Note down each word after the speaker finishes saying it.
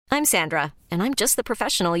I'm Sandra, and I'm just the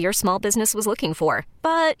professional your small business was looking for.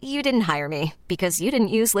 But you didn't hire me because you didn't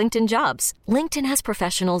use LinkedIn Jobs. LinkedIn has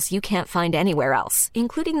professionals you can't find anywhere else,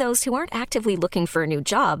 including those who aren't actively looking for a new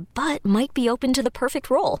job, but might be open to the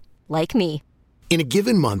perfect role, like me. In a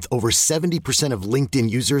given month, over 70% of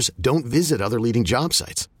LinkedIn users don't visit other leading job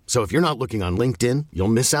sites. So if you're not looking on LinkedIn, you'll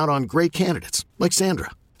miss out on great candidates like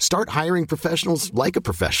Sandra. Start hiring professionals like a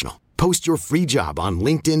professional. Post your free job on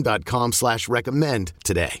linkedin.com/recommend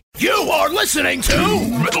today. You are listening to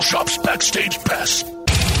Metal Shop's Backstage Pass.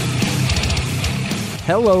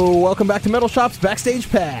 Hello, welcome back to Metal Shop's Backstage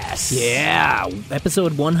Pass. Yeah,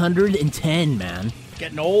 episode 110, man.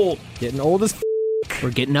 Getting old. Getting old as We're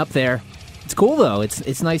getting up there. It's cool, though.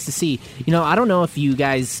 It's nice to see. You know, I don't know if you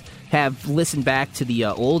guys have listened back to the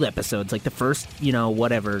old episodes, like the first,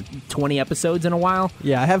 20 episodes in a while.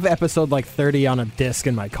 Yeah, I have episode like 30 on a disc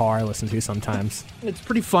in my car I listen to sometimes. It's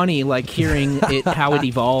pretty funny, like, hearing how it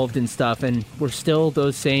evolved and stuff, and we're still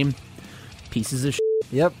those same pieces of shit.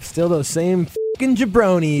 Yep, still those same fucking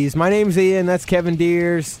jabronis. My name's Ian, that's Kevin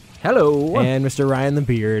Deers. Hello. And Mr. Ryan the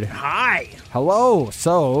Beard. Hi. Hello.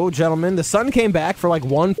 So, gentlemen, the sun came back for like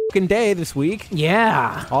one fucking day this week.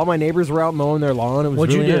 Yeah. All my neighbors were out mowing their lawn. It was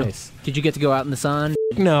What'd really you do? nice. Did you get to go out in the sun?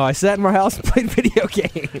 No, I sat in my house and played video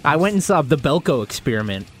games. I went and saw the Belko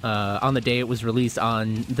Experiment on the day it was released,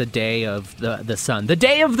 on the day of the sun. The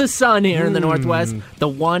day of the sun here in the Northwest. The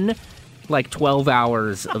one, 12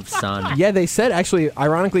 hours of sun. Yeah, they said, actually,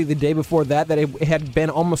 ironically, the day before that it had been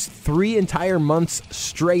almost 3 entire months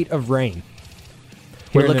straight of rain.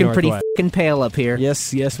 We're looking pretty fucking pale up here.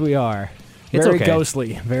 Yes, we are. It's very okay.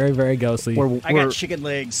 Ghostly. Very, very ghostly. I got chicken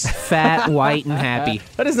legs. Fat, white, and happy.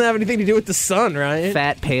 That doesn't have anything to do with the sun, right?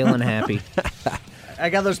 Fat, pale, and happy. I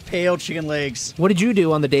got those pale chicken legs. What did you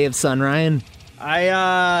do on the day of sun, Ryan?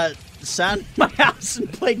 I sat in my house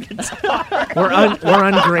and played guitar. We're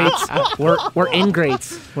ungrates. We're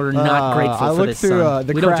ingrates. We're not grateful I for looked this through sun.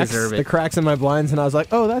 the We cracks, don't deserve it. the cracks in my blinds, and I was like,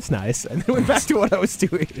 "Oh, that's nice," and then went back to what I was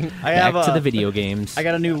doing. Back to the video games. I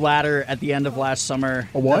got a new ladder at the end of last summer.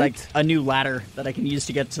 A what? A new ladder that I can use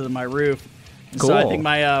to get to my roof. And Cool. So I think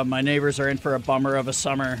my neighbors are in for a bummer of a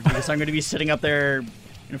summer because I'm going to be sitting up there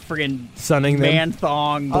in a friggin' Sunning them. man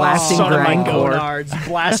thong, Blasting sun on my grindcore. gonads,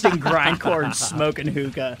 blasting grindcore and smoking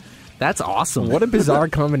hookah. That's awesome. What a bizarre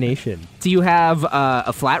combination. Do you have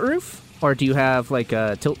a flat roof, or do you have like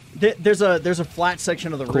a tilt? There's a flat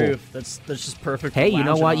section of the Cool. roof that's just perfect. Hey, for you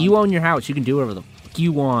know what? lounging You on. own your house. You can do whatever the fuck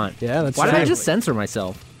you want. Yeah, that's Why did I right. just censor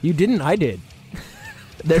myself? You didn't. I did.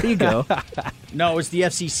 There you go. No, it was the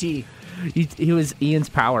FCC. He was Ian's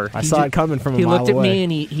power. I saw it coming from a He mile looked at away. me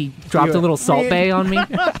and he dropped a little salt bay on me.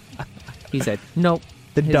 He said, "Nope."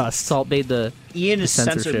 The His dust. Salt bay. Ian is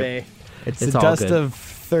censorship. censor bay. It's It's the all dust good. of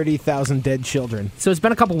 30,000 dead children. So it's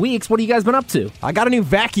been a couple weeks. What have you guys been up to? I got a new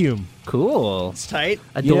vacuum. Cool. It's tight.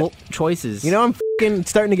 Adult choices. You know, I'm fucking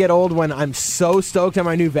starting to get old when I'm so stoked on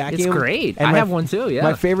my new vacuum. It's great. And I my- have one too. Yeah.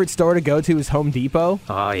 My favorite store to go to is Home Depot.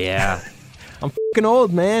 Oh yeah. I'm fucking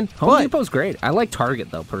old, man. Home But Depot's great. I like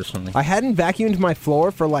Target though, personally. I hadn't vacuumed my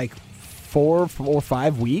floor for like 4 or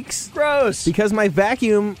 5 weeks Gross. because my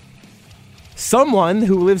vacuum, someone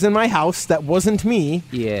who lives in my house that wasn't me,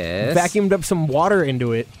 Yes. vacuumed up some water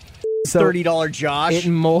into it. So $30 Josh. it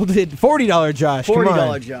molded $40 Josh. Come $40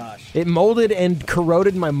 on. Josh. It molded and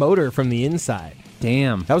corroded my motor from the inside.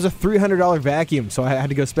 Damn. That was a $300 vacuum, so I had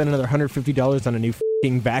to go spend another $150 on a new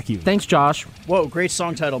fucking vacuum. Thanks, Josh. Whoa, great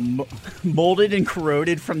song title. Molded and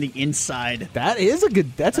corroded from the inside. That is a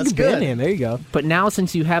good. That's a That's good band good. name. There you go. But now,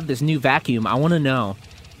 since you have this new vacuum, I want to know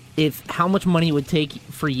how much money it would take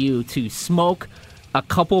for you to smoke a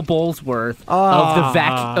couple bowls worth of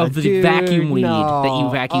the Dude, vacuum weed no. that you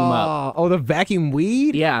vacuum up. Oh, the vacuum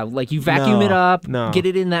weed? Yeah, like you vacuum No, it up, no. get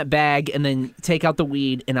it in that bag, and then take out the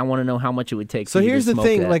weed. And I want to know how much it would take. So for you here's to the smoke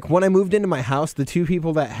thing, that. like when I moved into my house, the 2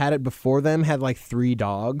 people that had it before them had like 3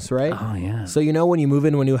 dogs, right? Oh yeah. So you know when you move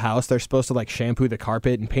into a new house, they're supposed to like shampoo the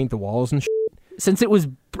carpet and paint the walls and shit? Since it was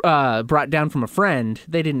brought down from a friend,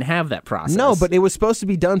 they didn't have that process. No, but it was supposed to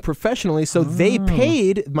be done professionally, so they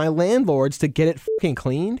paid my landlords to get it fucking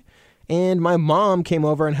cleaned. And my mom came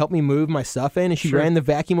over and helped me move my stuff in, and she Sure. ran the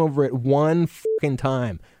vacuum over it one fucking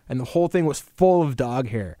time. And the whole thing was full of dog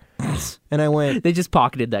hair. And I went, they just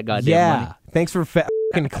pocketed that goddamn yeah, money. thanks for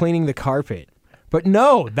fucking cleaning the carpet. But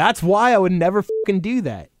no, that's why I would never fucking do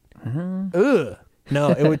that. Ugh. No,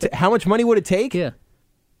 it would. How much money would it take? Yeah.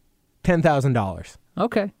 $10,000.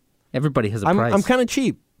 Okay. Everybody has a I'm price. kind of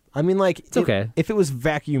cheap. I mean, like, it's okay. If it was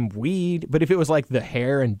vacuum weed, but if it was like the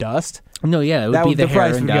hair and dust, No, yeah, it would that be would, the, the hair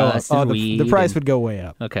price and would dust go up. and Oh, weed. the price and- would go way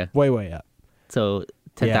up. Okay. Way up. So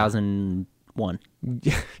 10,001.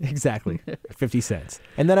 Exactly. 50 cents.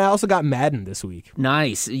 And then I also got Madden this week.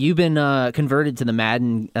 Nice. You've been converted to the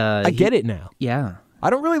Madden. I get it now. Yeah. I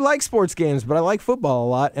don't really like sports games, but I like football a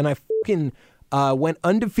lot. And I fucking went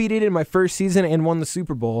undefeated in my first season and won the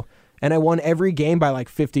Super Bowl. And I won every game by like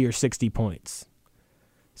 50 or 60 points.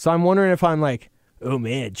 So I'm wondering if I'm like, oh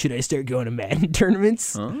man, should I start going to Madden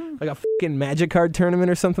tournaments? Like a fucking Magic card tournament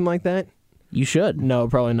or something like that? You should. No,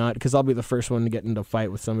 probably not, because I'll be the first one to get into a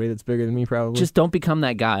fight with somebody that's bigger than me, probably. Just don't become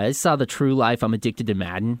that guy. I saw the True Life, I'm Addicted to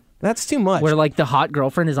Madden. That's too much. Where like the hot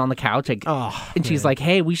girlfriend is on the couch and she's like,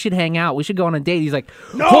 hey, we should hang out. We should go on a date. He's like,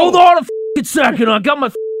 no! Hold on a fucking second. I got my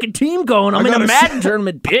fucking team going. I'm in a Madden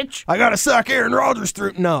tournament, bitch. I got to suck Aaron Rodgers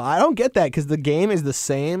through. No, I don't get that, because the game is the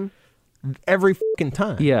same every fucking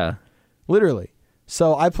time. Yeah. Literally.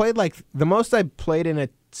 So I played the most I played in a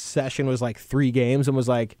session was 3 games and was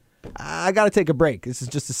like, I got to take a break. This is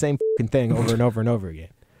just the same fucking thing over and over and over again.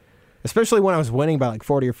 Especially when I was winning by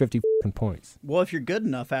 40 or 50 fucking points. Well, if you're good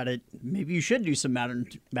enough at it, maybe you should do some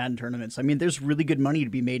Madden tournaments. I mean, there's really good money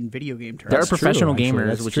to be made in video game tournaments. There are professional gamers,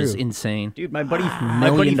 that's which true. is insane. Dude, my buddy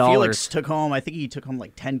Felix took home, I think he took home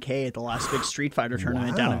 $10K at the last big Street Fighter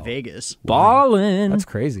tournament down in Vegas. Ballin'. That's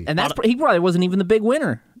crazy. And he probably wasn't even the big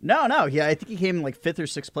winner. No. Yeah, I think he came in 5th or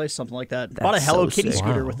 6th place, something like that. Bought a Hello Kitty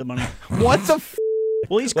scooter with the money. What the f***?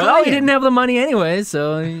 Well, he's Korean. He didn't have the money anyway,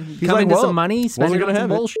 so he's coming into some money, spending it on some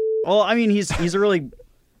bullshit. Well, I mean, he's a really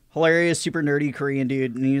hilarious, super nerdy Korean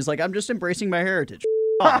dude, and he's like, I'm just embracing my heritage.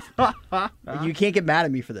 You can't get mad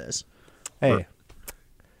at me for this. Hey,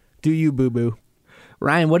 do you, boo-boo?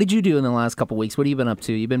 Ryan, what did you do in the last couple weeks? What have you been up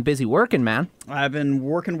to? You've been busy working, man. I've been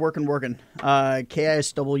working.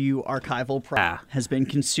 KISW archival has been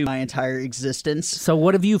consuming my entire existence. So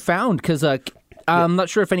what have you found? Because I'm not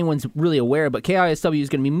sure if anyone's really aware, but KISW is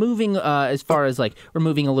going to be moving as far as we're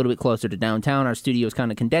moving a little bit closer to downtown. Our studio is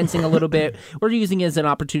kind of condensing a little bit. We're using it as an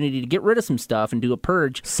opportunity to get rid of some stuff and do a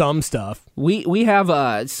purge. Some stuff. We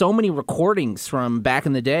have so many recordings from back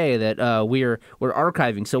in the day that we're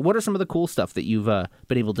archiving. So what are some of the cool stuff that you've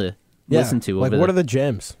been able to listen to? What are the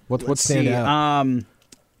gems? What stand out?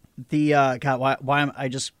 Why am I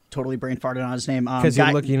just totally brain farted on his name? Because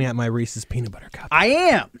you're looking at my Reese's peanut butter cup. I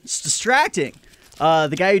am. It's distracting.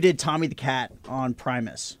 The guy who did Tommy the Cat on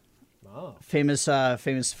Primus. Oh. Famous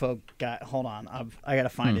folk guy. Hold on. I got to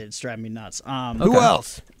find it. It's driving me nuts. Who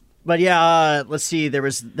else? But yeah, let's see. There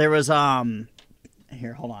was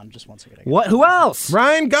here, hold on just one second. What? Who else?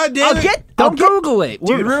 Ryan, goddamn it. Don't Google it.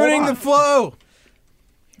 You're ruining the flow.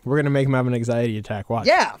 We're going to make him have an anxiety attack. Watch.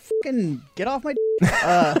 Yeah, fucking get off my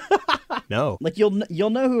No. You'll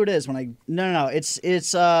know who it is when I No. It's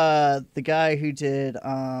the guy who did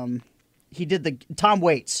he did the Tom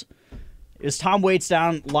Waits. It was Tom Waits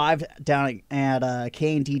live down at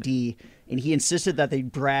KNDD, and he insisted that they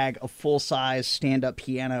drag a full-size stand-up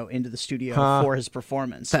piano into the studio for his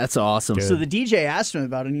performance. That's awesome. So the DJ asked him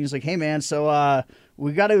about it, and he was like, hey man, so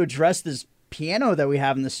we got to address this piano that we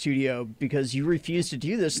have in the studio because you refuse to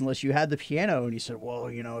do this unless you had the piano. And he said, well,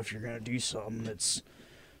 if you're going to do something, it's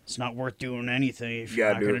not worth doing anything if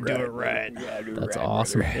you're not going to do it right. That's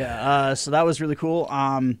awesome. Yeah, so that was really cool.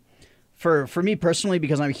 For me personally,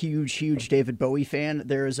 because I'm a huge David Bowie fan,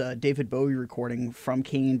 there's a David Bowie recording from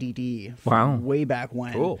KNDD from way back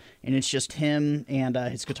when. Cool. And it's just him and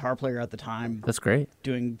his guitar player at the time. That's great.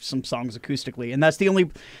 Doing some songs acoustically. And that's the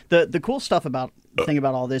only... The cool stuff about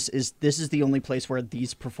all this is the only place where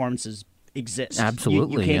these performances exist.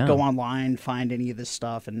 Absolutely, You can't go online, find any of this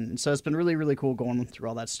stuff. And so it's been really, really cool going through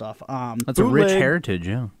all that stuff. That's a rich heritage,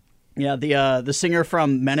 yeah. Yeah, the singer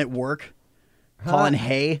from Men at Work, Colin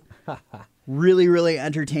Hay... Really, really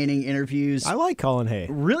entertaining interviews. I like Colin Hay.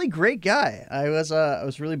 Really great guy. I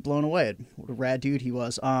was really blown away. What a rad dude he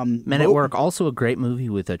was. Men at Work, also a great movie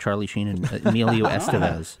with Charlie Sheen and Emilio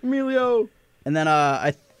Estevez. Emilio. And then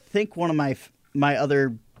I think one of my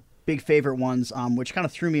other big favorite ones, which kind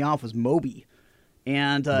of threw me off, was Moby.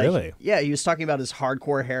 And really? He was talking about his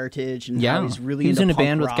hardcore heritage and how he's really he was into in a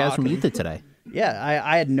band punk with guys rock. from Utah today. Yeah,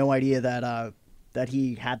 I had no idea that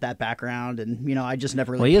he had that background, and I just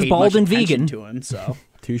never really he is paid bald much and attention vegan to him. So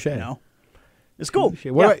touche. It's cool.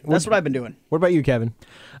 That's what I've been doing. What about you, Kevin?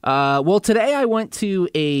 Well, today I went to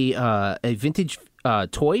a vintage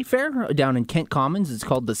toy fair down in Kent Commons. It's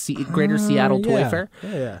called the Greater Seattle Toy Fair.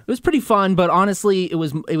 Yeah. It was pretty fun, but honestly, it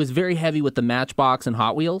was very heavy with the Matchbox and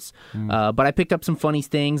Hot Wheels. But I picked up some funny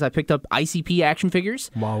things. I picked up ICP action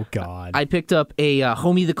figures. Oh God! I picked up a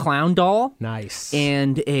Homie the Clown doll. Nice.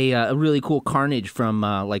 And a really cool Carnage from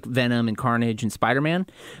like Venom and Carnage and Spider-Man.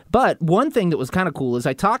 But one thing that was kind of cool is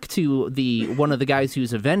I talked to one of the guys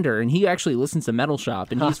who's a vendor, and he actually listens to Metal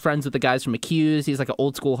Shop, and he's friends with the guys from Accused. He's like an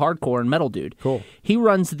old school hardcore and metal dude. Cool. he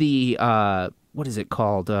runs the what is it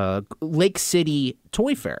called? Lake City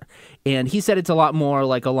Toy Fair, and he said it's a lot more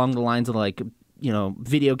like along the lines of like, you know,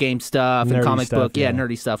 video game stuff and Nerdy comic stuff, book, yeah.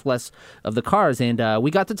 nerdy stuff, less of the cars. And we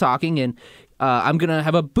got to talking, and I'm gonna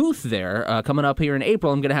have a booth there coming up here in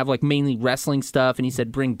April. I'm gonna have like mainly wrestling stuff, and he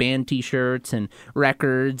said bring band T-shirts and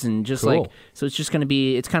records and just Cool. like, so it's just gonna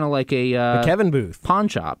be, it's kind of like a The Kevin booth. pawn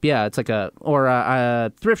shop. Yeah, it's like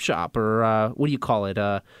a thrift shop, or what do you call it?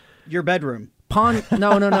 Your bedroom.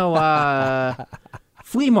 No.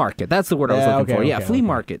 Flea market. That's the word I was Yeah, looking okay, for. Yeah, okay, flea okay.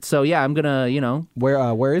 market. So yeah, I'm gonna, you know,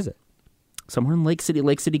 Where is it? somewhere in Lake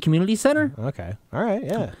City Community Center. Okay. All right.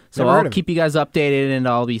 Yeah. So Never heard I'll of keep you guys updated, and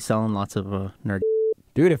I'll be selling lots of nerdy. it.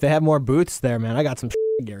 Dude, if they have more booths there, man, I got some to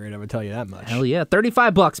get rid of. I tell you that much. Hell yeah,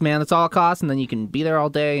 $35, man. That's all it costs, and then you can be there all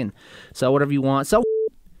day and sell whatever you want. So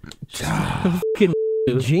fucking.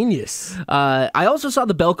 Genius. I also saw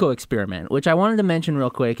the Belko Experiment, which I wanted to mention real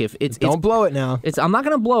quick. If it's Don't blow it now. I'm not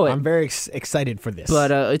gonna blow it. I'm very excited for this.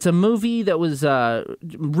 But it's a movie that was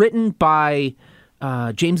written by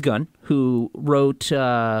James Gunn, who wrote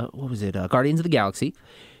Guardians of the Galaxy,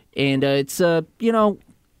 and it's you know,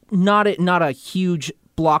 not a huge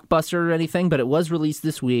blockbuster or anything, but it was released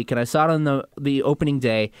this week, and I saw it on the opening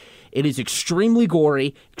day. It is extremely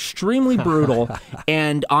gory, extremely brutal,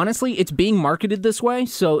 and honestly, it's being marketed this way.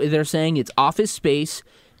 So they're saying it's Office Space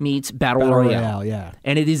meets Battle Royale, yeah.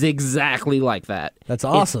 and it is exactly like that. That's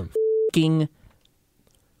awesome. Fucking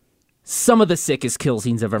some of the sickest kill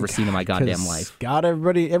scenes I've ever seen in my goddamn 'Cause life. God,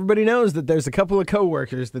 everybody knows that there's a couple of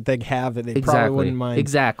coworkers that they have that they probably wouldn't mind.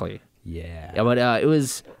 Exactly. Yeah. Yeah, but it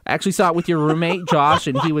was. I actually saw it with your roommate Josh,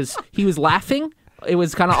 and he was laughing. It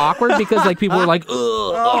was kind of awkward because like people were like,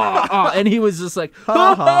 ugh, and he was just like,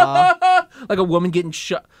 like a woman getting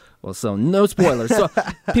shot. Well, so no spoilers. So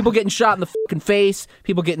people getting shot in the fucking face,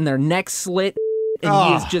 people getting their necks slit, and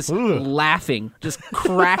he is just laughing, just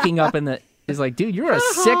cracking up in the. He's like, dude, you're a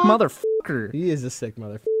sick motherfucker. He is a sick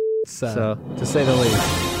motherfucker. So to say the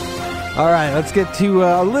least. All right, let's get to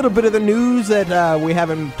a little bit of the news that we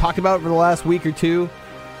haven't talked about for the last week or two.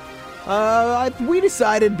 We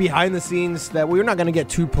decided behind the scenes that we're not going to get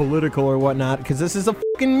too political or whatnot because this is a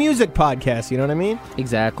fucking music podcast, you know what I mean?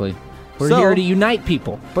 exactly, we're So- here to unite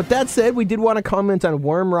people. But that said, we did want to comment on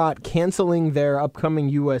Wormrot canceling their upcoming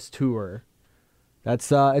U.S. tour.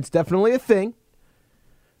 That's it's definitely a thing.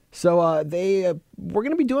 So we're going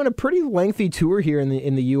to be doing a pretty lengthy tour here in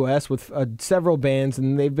the U.S. with several bands,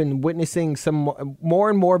 and they've been witnessing some more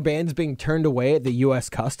and more bands being turned away at the U.S.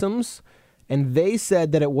 Customs, and they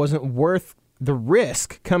said that it wasn't worth the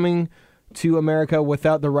risk coming to America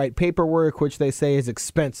without the right paperwork, which they say is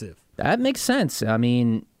expensive. That makes sense. I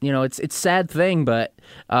mean, you know, it's a sad thing, but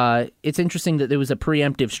it's interesting that there was a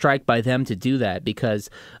preemptive strike by them to do that because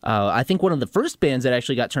I think one of the first bands that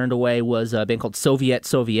actually got turned away was a band called Soviet.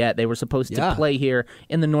 They were supposed to play here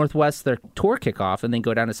in the Northwest, their tour kickoff, and then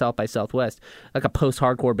go down to South by Southwest, like a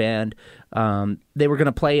post-hardcore band. They were going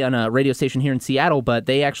to play on a radio station here in Seattle, but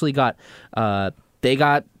they actually got They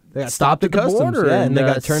got stopped at the customs, border, and they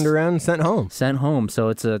got turned around and sent home. Sent home. So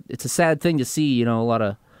it's a sad thing to see. You know, a lot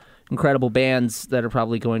of incredible bands that are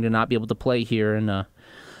probably going to not be able to play here in the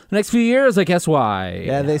next few years. I guess why.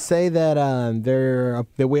 Yeah, they say that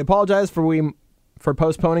that we apologize for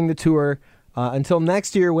postponing the tour until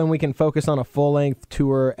next year when we can focus on a full-length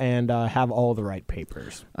tour and have all the right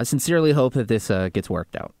papers. I sincerely hope that this gets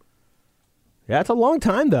worked out. Yeah, it's a long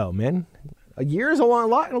time though, man. A year is a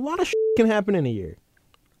lot of shit can happen in a year.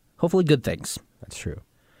 Hopefully, good things. That's true.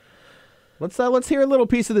 Let's hear a little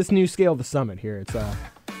piece of this new Scale of the Summit here. It's the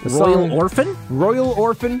Royal song Orphan? Royal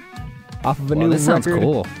Orphan off of a new this sounds record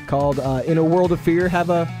cool. called In a World of Fear. Have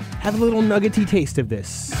a little nuggety taste of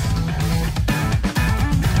this.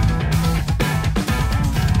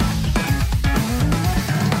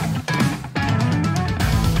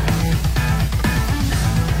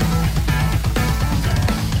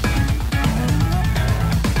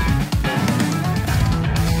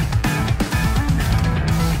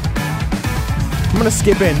 I'm gonna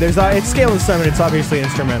skip in. There's it's Scale of the Summit. It's obviously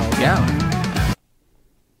instrumental. Yeah.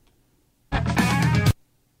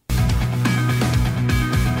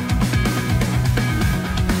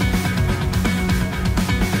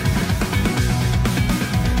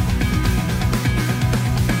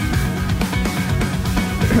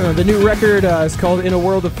 The new record is called In a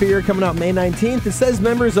World of Fear, coming out May 19th. It says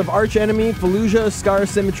members of Arch Enemy, Fallujah, Scar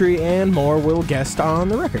Symmetry, and more will guest on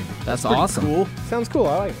the record. That's awesome. Cool. Sounds cool.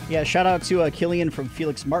 I like it. Yeah, shout out to Killian from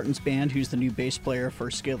Felix Martin's band, who's the new bass player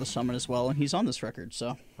for Scale of the Summit as well, and he's on this record,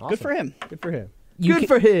 so good for him. Good for him. You Good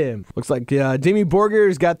for him. Looks like Dimmy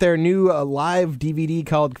Borgir's got their new live DVD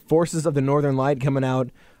called Forces of the Northern Light coming out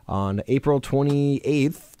on April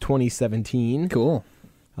 28th, 2017. Cool.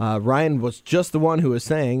 Ryan was just the one who was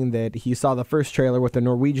saying that he saw the first trailer with the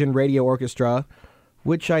Norwegian Radio Orchestra,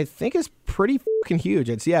 which I think is pretty fucking huge.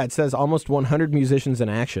 It says almost 100 musicians in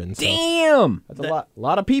action. So Damn! that's a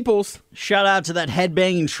lot of peoples. Shout out to that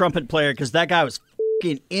headbanging trumpet player because that guy was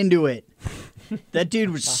fucking into it. That dude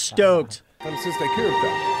was stoked. De syns det är kul då.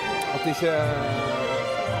 Att det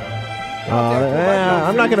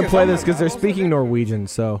I'm not going to play this because they're speaking Norwegian,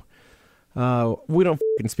 so we don't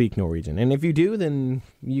fucking speak Norwegian. And if you do, then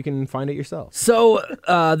you can find it yourself. So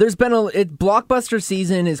there's been blockbuster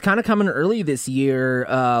season is kind of coming early this year.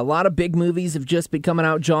 A lot of big movies have just been coming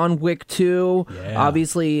out. John Wick 2,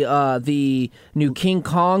 obviously the new King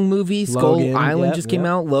Kong movie, Skull Island just came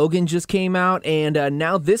out. Logan just came out, and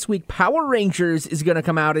now this week Power Rangers is going to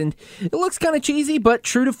come out, and it looks kind of cheesy, but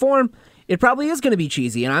true to form, it probably is going to be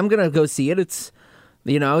cheesy, and I'm going to go see it. It's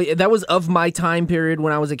that was of my time period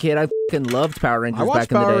when I was a kid. I fucking loved Power Rangers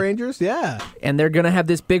back in the day. Power Rangers, yeah. And they're going to have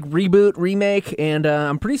this big reboot, remake, and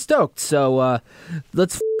I'm pretty stoked. So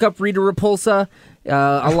let's up Rita Repulsa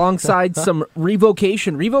alongside some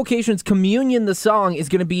Revocation. Revocation's Communion, the song, is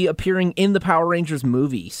going to be appearing in the Power Rangers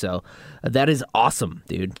movie. So that is awesome,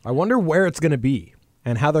 dude. I wonder where it's going to be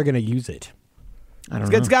and how they're going to use it. I don't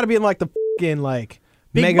know. It's got to be in like the fucking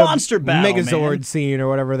Big monster battle, Megazord man. scene or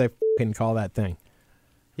whatever they fucking call that thing.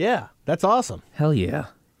 Yeah, that's awesome. Hell yeah.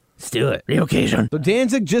 Let's do it. Revocation. So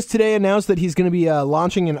Danzig just today announced that he's going to be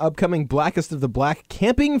launching an upcoming Blackest of the Black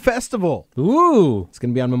camping festival. Ooh. It's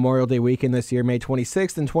going to be on Memorial Day weekend this year, May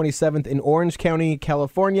 26th and 27th in Orange County,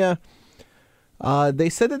 California. They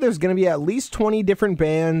said that there's going to be at least 20 different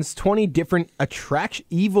bands, 20 different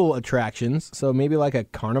evil attractions, so maybe like a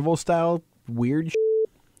carnival-style weird shit.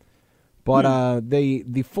 But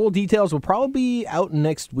the full details will probably be out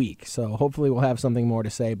next week, so hopefully we'll have something more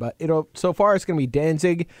to say. But so far it's going to be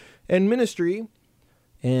Danzig and Ministry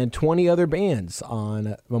and 20 other bands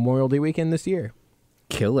on Memorial Day weekend this year.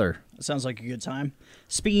 Killer. Sounds like a good time.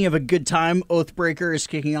 Speaking of a good time, Oathbreaker is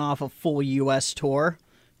kicking off a full U.S. tour,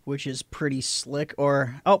 which is pretty slick.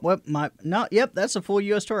 That's a full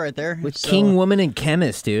U.S. tour right there. With King, Woman, and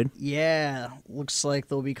Chemist, dude. Yeah, looks like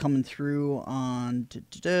they'll be coming through on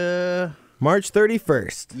March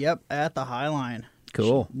 31st. Yep, at the Highline.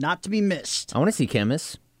 Cool. Not to be missed. I want to see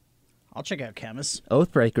Chemist. I'll check out Chemist.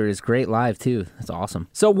 Oathbreaker is great live, too. That's awesome.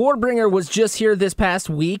 So Warbringer was just here this past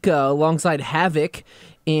week alongside Havoc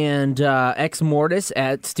and Ex Mortis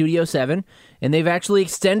at Studio 7. And they've actually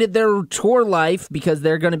extended their tour life because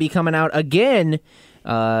they're going to be coming out again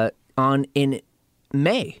in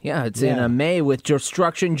May. Yeah, it's in May with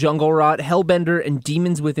Destruction, Jungle Rot, Hellbender, and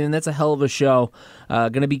Demons Within. That's a hell of a show.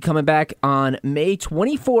 Going to be coming back on May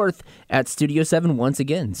 24th at Studio 7 once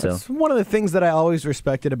again. So that's one of the things that I always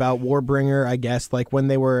respected about Warbringer, I guess, like when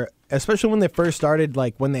they were, especially when they first started,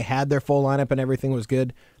 like when they had their full lineup and everything was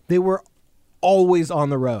good, they were always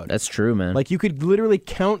on the road. That's true, man. Like you could literally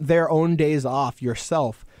count their own days off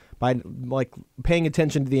yourself by like paying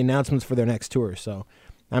attention to the announcements for their next tour. So,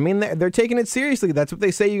 I mean, they're taking it seriously. That's what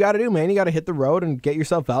they say you got to do, man. You got to hit the road and get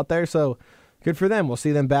yourself out there. So, good for them. We'll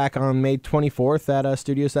see them back on May 24th at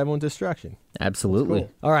Studio 7 with Destruction. Absolutely.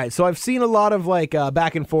 Cool. All right, so I've seen a lot of like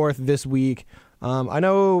back and forth this week. I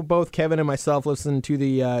know both Kevin and myself listen to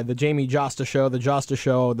the Jamie Josta Show,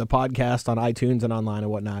 the podcast on iTunes and online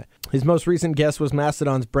and whatnot. His most recent guest was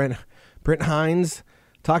Mastodon's Brent Hines,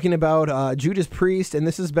 talking about Judas Priest, and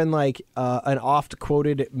this has been like an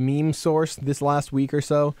oft-quoted meme source this last week or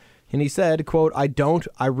so. And he said, quote,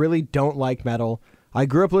 I really don't like metal. I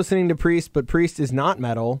grew up listening to Priest, but Priest is not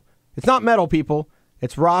metal. It's not metal, people.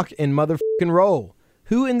 It's rock and motherfucking roll.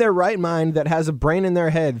 Who in their right mind that has a brain in their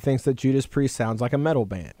head thinks that Judas Priest sounds like a metal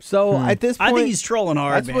band? So at this point, I think he's trolling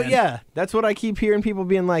hard, man. That's what I keep hearing people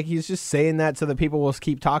being like, he's just saying that so that people will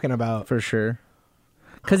keep talking about. For sure.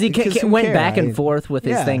 Because he went back and forth with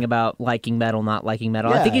his thing about liking metal, not liking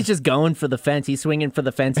metal. I think he's just going for the fence. He's swinging for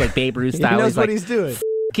the fence like Babe Ruth style. He knows he's what like, he's doing.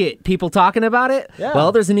 It. People talking about it? Yeah.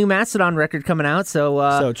 Well, there's a new Mastodon record coming out,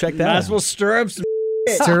 so check that might out. as well stir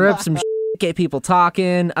up some get people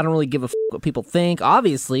talking. I don't really give a what people think,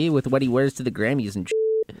 obviously, with what he wears to the Grammys and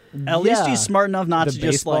At least he's smart enough not The to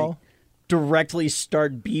just baseball. like directly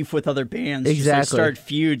start beef with other bands. Exactly. Just, like, start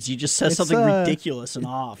feuds. He just says something ridiculous and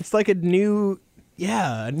off. It's like a new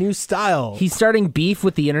style. He's starting beef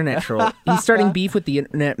with the internet troll. He's starting beef with the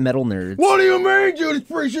internet metal nerds. What do you mean, Judas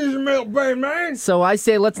Priest is a metal band, man? So I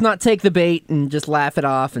say let's not take the bait and just laugh it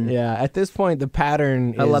off. And at this point, the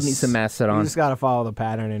pattern I love me some Mastodon. You just got to follow the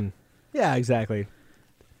pattern. And yeah, exactly.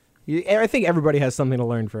 I think everybody has something to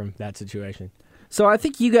learn from that situation. So I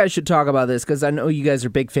think you guys should talk about this because I know you guys are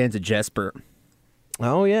big fans of Jesper.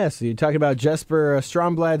 Oh, yeah. So you're talking about Jesper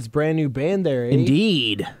Strömblad's brand new band there, eh?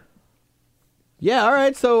 Indeed. Yeah, all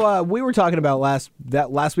right. So we were talking about last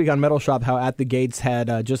week on Metal Shop how At the Gates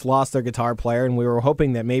had just lost their guitar player, and we were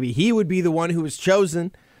hoping that maybe he would be the one who was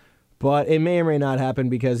chosen. But it may or may not happen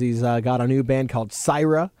because he's got a new band called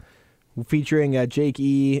Syra, featuring Jake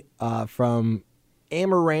E. From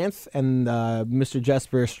Amaranth and Mr.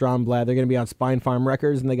 Jesper Strömblad. They're going to be on Spine Farm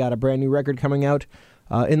Records, and they got a brand new record coming out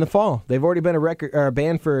in the fall. They've already been a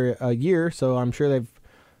band for a year, so I'm sure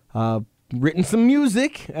they've written some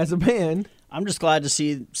music as a band. I'm just glad to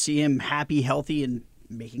see him happy, healthy, and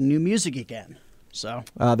making new music again. So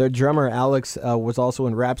their drummer Alex was also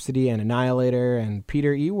in Rhapsody and Annihilator, and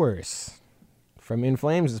Peter Ewers from In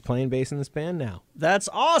Flames is playing bass in this band now. that's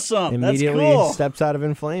awesome. Immediately That's cool. steps out of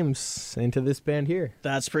In Flames into this band here.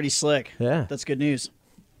 That's pretty slick. Yeah. That's good news.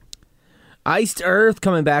 Iced Earth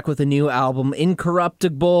coming back with a new album,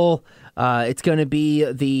 Incorruptible. It's going to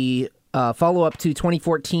be the follow-up to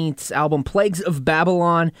 2014's album, Plagues of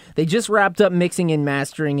Babylon. They just wrapped up mixing and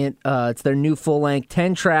mastering it. It's their new full-length,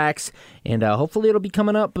 10 tracks, and hopefully it'll be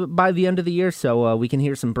coming up by the end of the year, so we can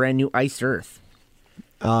hear some brand new Iced Earth.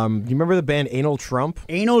 Do you remember the band Anal Trump?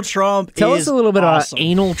 Anal Trump Tell is us a little bit awesome. about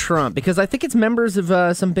Anal Trump, because I think it's members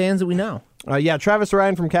of some bands that we know. Yeah, Travis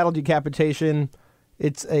Ryan from Cattle Decapitation.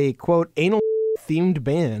 It's a, quote, anal-themed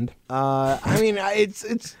band. I mean,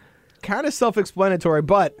 it's kind of self-explanatory,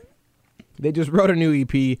 but they just wrote a new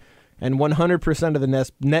EP, and 100% of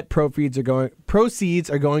the net proceeds are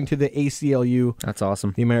going to the ACLU, That's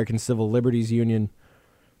awesome. the American Civil Liberties Union.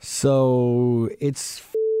 So it's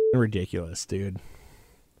ridiculous, dude.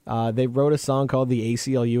 They wrote a song called "The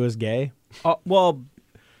ACLU is Gay." Well,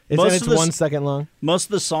 Isn't most it of the 1 second long? most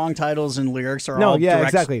of the song titles and lyrics are No, all yeah, direct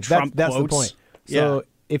exactly. Trump That's the quotes. point. Yeah. So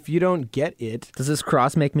if you don't get it, Does this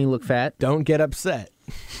cross make me look fat? don't get upset.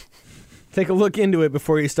 Take a look into it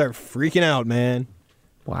before you start freaking out, man.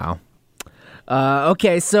 Wow.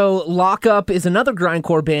 Okay, so Lockup is another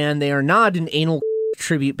grindcore band. They are not an anal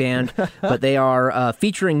tribute band, but they are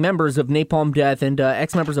featuring members of Napalm Death and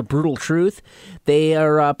ex-members of Brutal Truth. They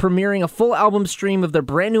are premiering a full album stream of their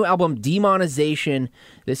brand new album, Demonization.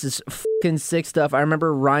 This is fucking sick stuff. I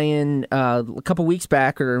remember Ryan, a couple weeks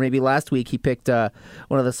back, or maybe last week, he picked one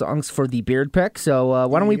of the songs for the Beard Peck. So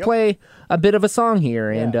why don't we play a bit of a song here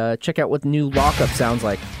and check out what new Lockup sounds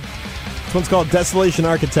like. This one's called Desolation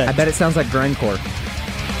Architect. I bet it sounds like grindcore.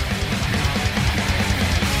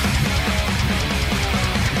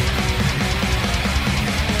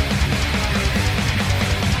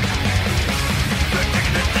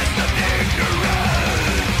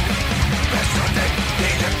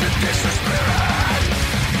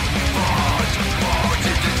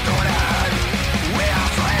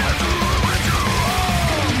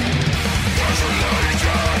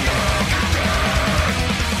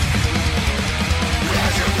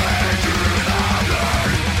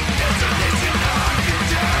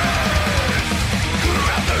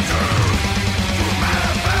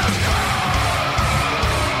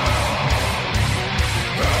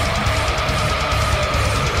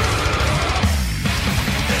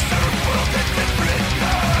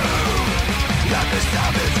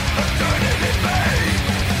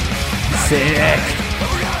 Sick.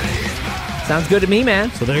 Sounds good to me,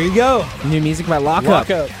 man. So there you go. New music by Lockup.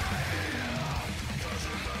 Lockup.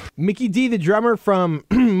 Mickey D, the drummer from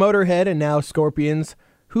Motorhead and now Scorpions,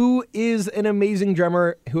 who is an amazing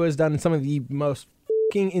drummer who has done some of the most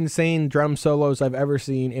fucking insane drum solos I've ever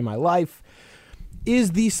seen in my life,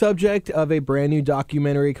 is the subject of a brand new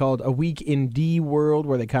documentary called A Week in D World,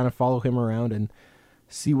 where they kind of follow him around and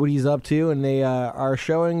see what he's up to. And they are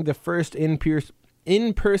showing the first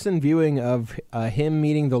in-person viewing of him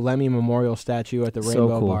meeting the Lemmy Memorial statue at the So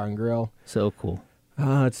Rainbow cool. Bar and Grill. So cool.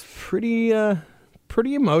 It's pretty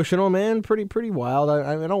emotional, man. Pretty wild.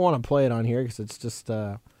 I don't want to play it on here because it's just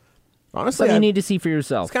honestly, Something you need to see for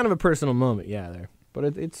yourself. it's kind of a personal moment, yeah. There, but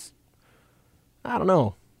it's I don't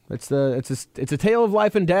know. It's a tale of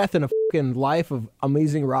life and death and a fucking life of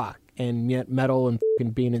amazing rock and yet metal and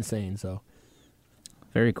fucking being insane. So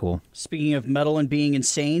Very cool. Speaking of metal and being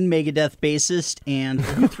insane, Megadeth bassist and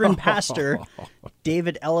Lutheran pastor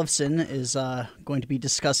David Ellefson is going to be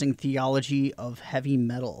discussing theology of heavy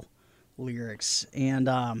metal lyrics, and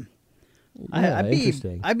I'd be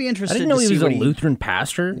interesting. I'd be I interested didn't know to he see was a what Lutheran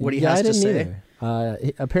pastor. what he yeah, has I to didn't say.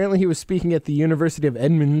 either. Apparently, he was speaking at the University of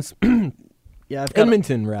Yeah,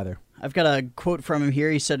 Edmonton, rather. I've got a quote from him here.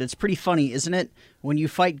 He said, "It's pretty funny, isn't it? When you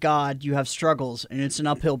fight God, you have struggles, and it's an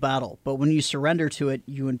uphill battle. But when you surrender to it,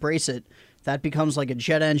 you embrace it, that becomes like a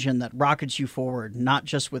jet engine that rockets you forward, not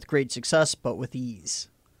just with great success, but with ease."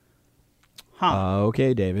 Huh.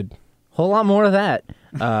 Okay, David. Whole lot more of that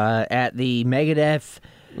at the Megadeth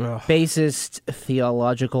bassist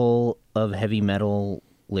theological of heavy metal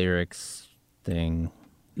lyrics thing.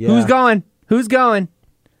 Yeah. Who's going?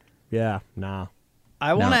 Yeah, nah.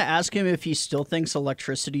 I want to ask him if he still thinks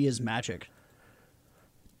electricity is magic.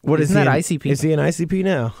 What Isn't is that he ICP? Is he an ICP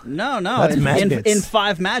now? No. That's magnets. In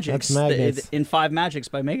Five Magics, That's magnets. in Five Magics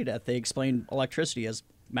by Megadeth, they explain electricity as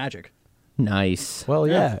magic. Nice. Well,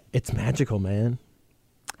 yeah, it's magical, man.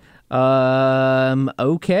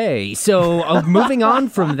 Okay. So moving on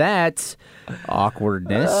from that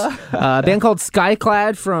awkwardness, a band called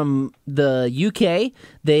Skyclad from the UK.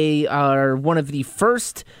 They are one of the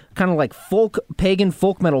first kind of like pagan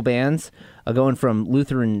folk metal bands, going from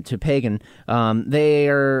Lutheran to pagan. They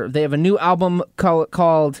have a new album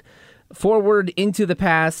called Forward into the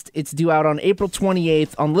Past. It's due out on April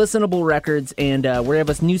 28th on Listenable Records, and we have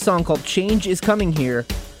a new song called Change is Coming Here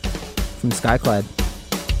from Skyclad.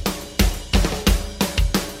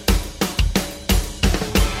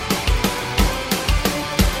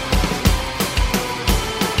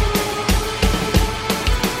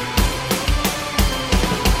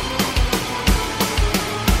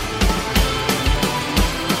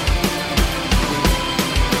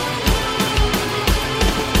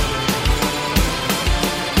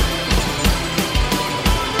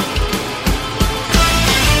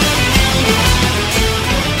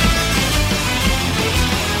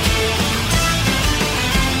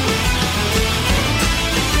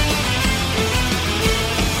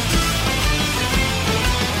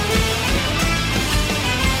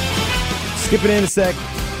 Skip it in a sec.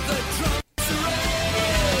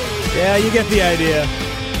 Yeah, you get the idea.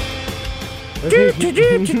 New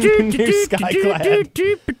Skyclad.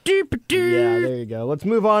 Yeah, there you go. Let's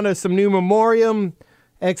move on to some new Memoriam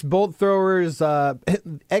ex-Bolt Throwers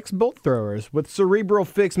with Cerebral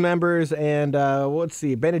Fix members and let's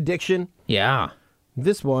see, Benediction. Yeah.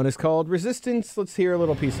 This one is called Resistance. Let's hear a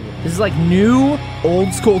little piece of it. This is like new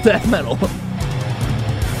old school death metal.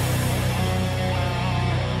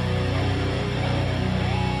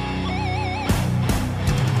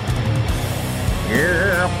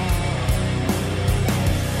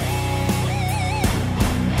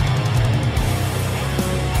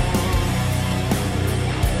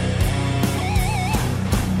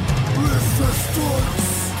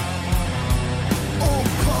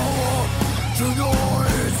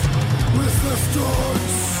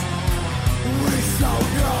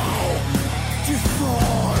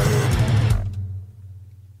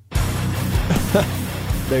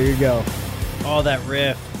 There you go. Oh, that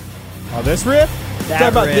riff. Oh, this riff? That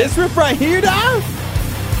Talk about riff. this riff right here, dog?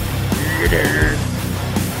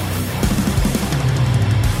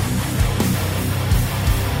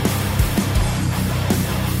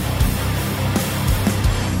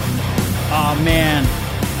 Oh, man.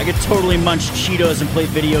 I could totally munch Cheetos and play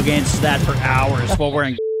video games to that for hours while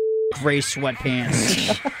wearing gray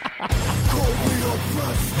sweatpants.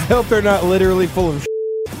 I hope they're not literally full of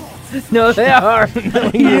No, they are.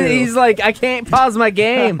 He's like, I can't pause my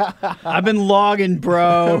game. I've been logging,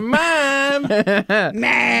 bro. Mom!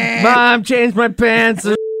 Mom, change my pants.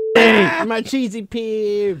 My cheesy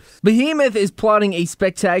peeps. Behemoth is plotting a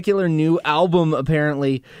spectacular new album,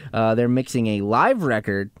 apparently. They're mixing a live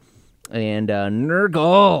record. And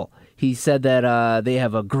Nergal, he said that they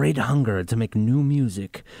have a great hunger to make new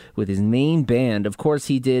music with his main band. Of course,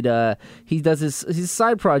 he does his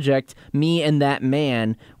side project, Me and That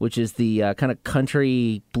Man, which is the kind of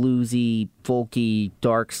country, bluesy, folky,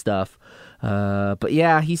 dark stuff. But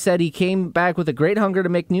yeah, he said he came back with a great hunger to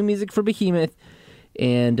make new music for Behemoth.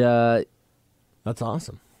 And That's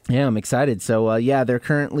awesome. yeah, I'm excited. So, yeah, they're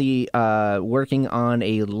currently working on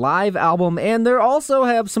a live album, and they also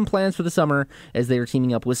have some plans for the summer as they are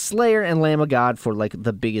teaming up with Slayer and Lamb of God for, like,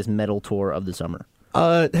 the biggest metal tour of the summer.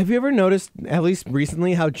 Have you ever noticed, at least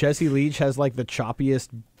recently, how Jesse Leach has, like, the choppiest,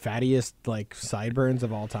 fattiest, like, sideburns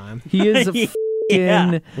of all time? He is a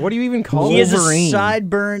Yeah. What do you even call He him? is a Wolverine.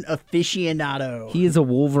 sideburn aficionado. He is a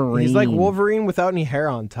Wolverine. He's like Wolverine without any hair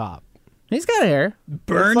on top. He's got hair.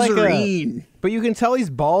 Burns like a- green. But you can tell he's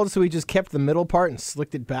bald, so he just kept the middle part and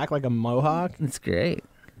slicked it back like a mohawk. It's great.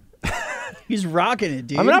 He's rocking it,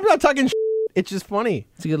 dude. I mean, I'm not talking It's just funny.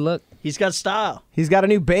 It's a good look. He's got style. He's got a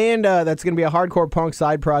new band that's going to be a hardcore punk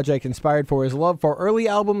side project inspired for his love for early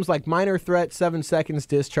albums like Minor Threat, 7 Seconds,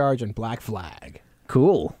 Discharge, and Black Flag.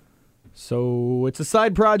 Cool. So it's a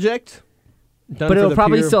side project. done But for it'll the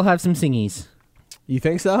probably pure- still have some singies. You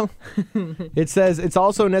think so? It says it's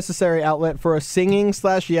also a necessary outlet for a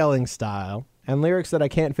singing/yelling style and lyrics that I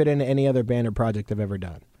can't fit into any other band or project I've ever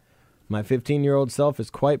done. My 15-year-old self is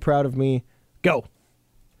quite proud of me. Go.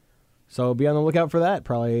 So be on the lookout for that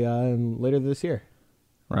probably later this year.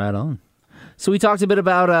 Right on. So we talked a bit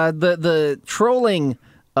about the trolling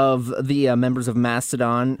of the members of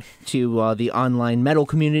Mastodon to the online metal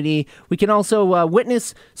community. We can also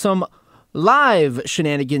witness some live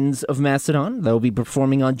shenanigans of Mastodon. They'll be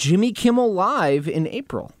performing on Jimmy Kimmel Live in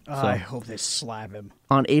April. I hope they slap him.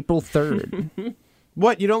 On April 3rd.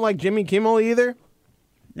 What, you don't like Jimmy Kimmel either?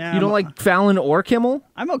 Nah, You don't like Fallon or Kimmel?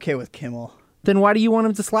 I'm okay with Kimmel. Then why do you want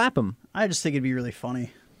him to slap him? I just think it'd be really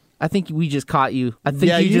funny. I think we just caught you. I think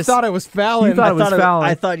Yeah, you just thought it was Fallon. You thought it was Fallon.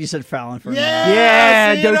 I thought you said Fallon for a minute.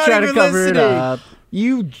 Yeah, see, don't you're not try to even cover it listening. up.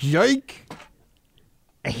 You jake.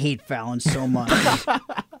 I hate Fallon so much.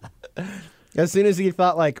 As soon as he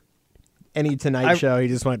thought like any Tonight Show, he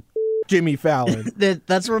just went Jimmy Fallon.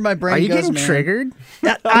 That's where my brain Are you goes, getting man. triggered?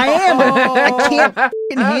 I am. I can't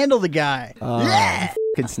f***ing handle the guy.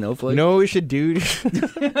 Fucking snowflake. You know what we should do?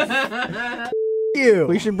 You.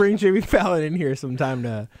 We should bring Jimmy Fallon in here sometime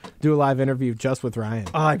to do a live interview just with Ryan.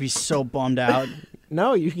 Oh, I'd be so bummed out.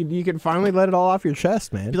 No, you can finally let it all off your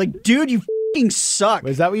chest, man. Be like, dude, you f***ing suck.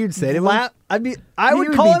 Is that what you'd say to him? I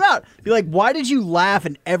would call him out. Be like, why did you laugh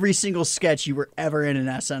in every single sketch you were ever in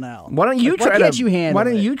SNL? Why don't you Like, try why to? can't you handle why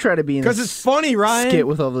don't it? you try to be in Because a it's funny, Ryan. skit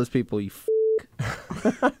with all those people? You.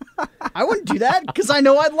 I wouldn't do that because I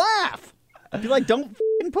know I'd laugh. I'd be like, don't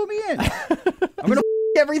f***ing put me in. I'm gonna f***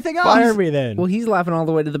 everything else. Fire me then. Well, he's laughing all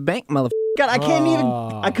the way to the bank, motherfucker. God, I can't even.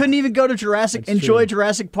 I couldn't even go to enjoy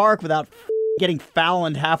Jurassic Park without getting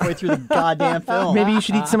Falloned halfway through the goddamn film. Maybe you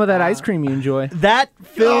should eat some of that ice cream you enjoy. That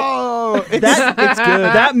film. Oh, it's That good.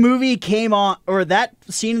 That movie came on, or that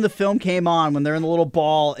scene in the film came on when they're in the little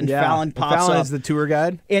ball and Yeah. Fallon pops Fallon up. is the tour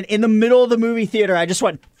guide. And in the middle of the movie theater, I just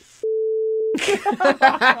went.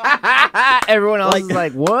 Everyone else is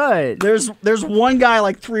like, what? There's one guy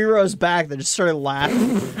like 3 rows back that just started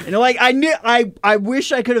laughing, and like I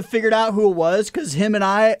wish I could have figured out who it was because him and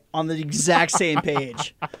I on the exact same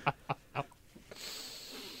page.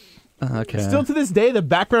 Okay. Still to this day, the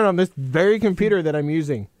background on this very computer that I'm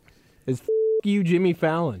using is F you, Jimmy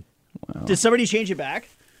Fallon. Did somebody change it back?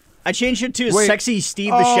 I changed it to Wait. sexy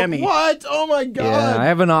Steve Buscemi. What? Oh my god. Yeah, I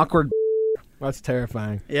have an awkward. That's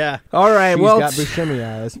terrifying. Yeah. All right, She's well, got Buscemi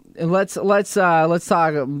eyes. let's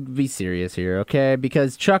talk. Be serious here, okay?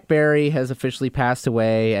 Because Chuck Berry has officially passed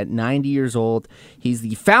away at 90 years old. He's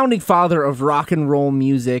the founding father of rock and roll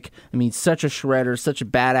music. I mean, such a shredder, such a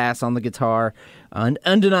badass on the guitar,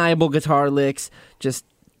 undeniable guitar licks, just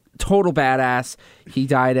total badass. He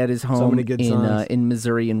died at his home many good songs. in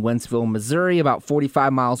Missouri, in Wentzville, Missouri, about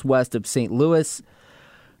 45 miles west of St. Louis.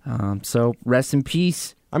 So rest in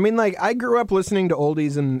peace. I mean, like, I grew up listening to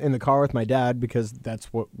oldies in the car with my dad because that's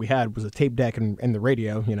what we had was a tape deck and the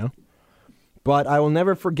radio, you know. But I will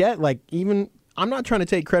never forget, like, even, I'm not trying to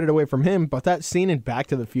take credit away from him, but that scene in Back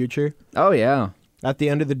to the Future Oh yeah. at the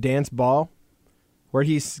end of the dance ball where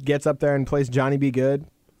he gets up there and plays Johnny B. Good.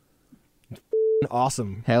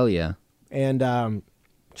 Awesome. Hell yeah. And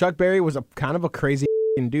Chuck Berry was a kind of a crazy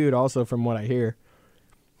dude also from what I hear.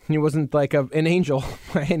 He wasn't like an angel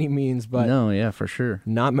by any means, but No, yeah, for sure.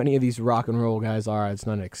 not many of these rock and roll guys are. It's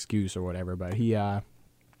not an excuse or whatever, but he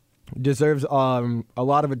deserves a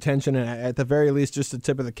lot of attention and at the very least just a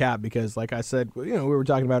tip of the cap because, like I said, you know, we were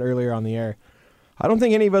talking about earlier on the air. I don't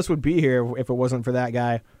think any of us would be here if it wasn't for that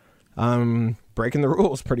guy breaking the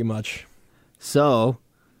rules pretty much. So,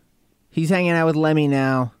 he's hanging out with Lemmy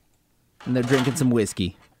now, and they're drinking some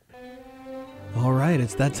whiskey. All right,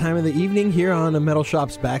 it's that time of the evening here on the Metal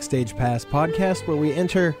Shop's Backstage Pass podcast where we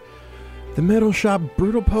enter the Metal Shop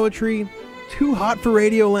Brutal Poetry Too Hot for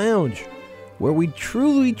Radio Lounge, where we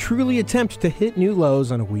truly attempt to hit new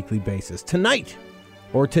lows on a weekly basis. Tonight,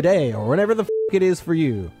 or today, or whenever the it is for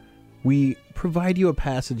you, we provide you a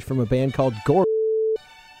passage from a band called Gore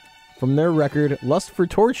from their record Lust for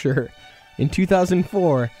Torture in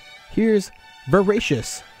 2004. Here's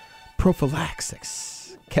Voracious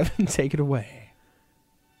Prophylaxis. Kevin, take it away.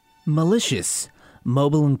 Malicious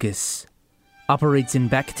Mobiluncus operates in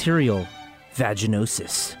bacterial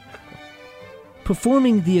vaginosis,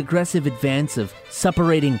 performing the aggressive advance of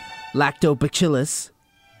suppurating lactobacillus,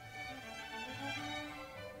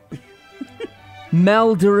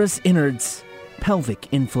 malodorous innards, pelvic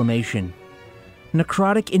inflammation,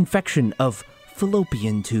 necrotic infection of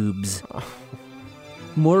fallopian tubes,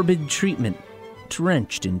 morbid treatment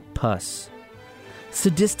drenched in pus,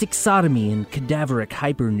 sadistic sodomy and cadaveric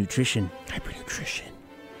hypernutrition.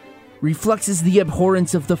 Refluxes the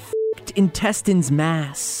abhorrence of the f***ed intestines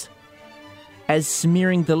mass, as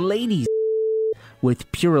smearing the ladies with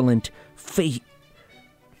purulent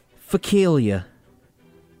fecalia,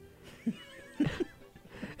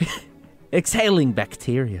 exhaling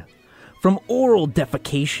bacteria, From oral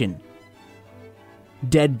defecation,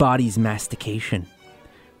 dead bodies mastication,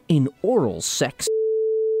 in oral sex,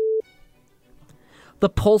 the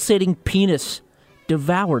pulsating penis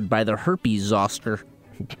devoured by the herpes zoster.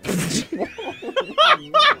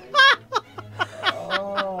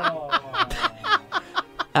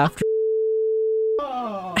 After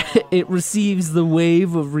it receives the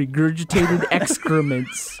wave of regurgitated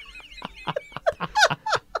excrements.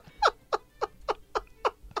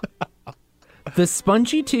 The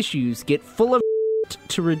spongy tissues get full of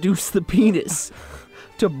to reduce the penis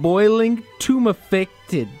to boiling,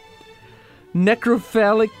 tumefied,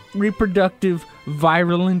 necrophilic, reproductive,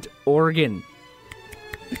 virulent organ.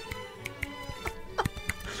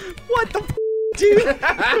 What the dude?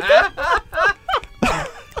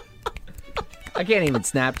 I can't even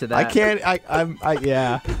snap to that. I can't.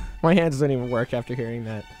 Yeah. My hands don't even work after hearing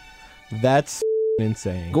that. That's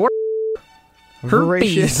insane. Gore.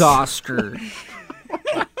 Herpes zoster.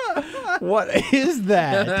 What is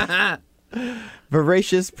that?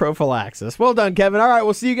 Voracious prophylaxis. Well done, Kevin. All right,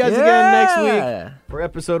 we'll see you guys again next week for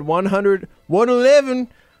episode 100, 111.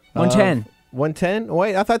 110. 110?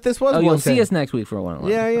 Wait, I thought this was 110. You'll see us next week for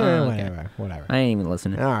 111. Yeah, Okay. whatever. I ain't even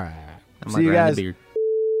listening. All right. I'm See like you around guys the beard.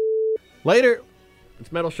 later.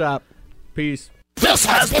 It's Metal Shop. Peace. This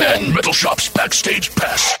has been Metal Shop's Backstage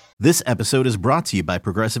Pass. This episode is brought to you by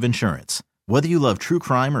Progressive Insurance. Whether you love true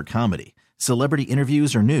crime or comedy, celebrity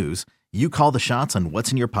interviews or news, you call the shots on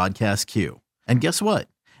what's in your podcast queue. And guess what?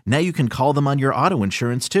 Now you can call them on your auto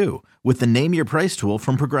insurance too with the Name Your Price tool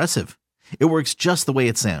from Progressive. It works just the way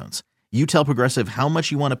it sounds. You tell Progressive how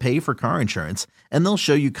much you want to pay for car insurance, and they'll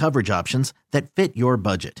show you coverage options that fit your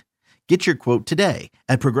budget. Get your quote today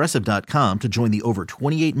at Progressive.com to join the over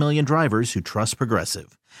 28 million drivers who trust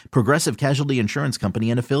Progressive. Progressive Casualty Insurance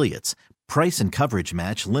Company and Affiliates. Price and coverage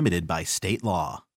match limited by state law.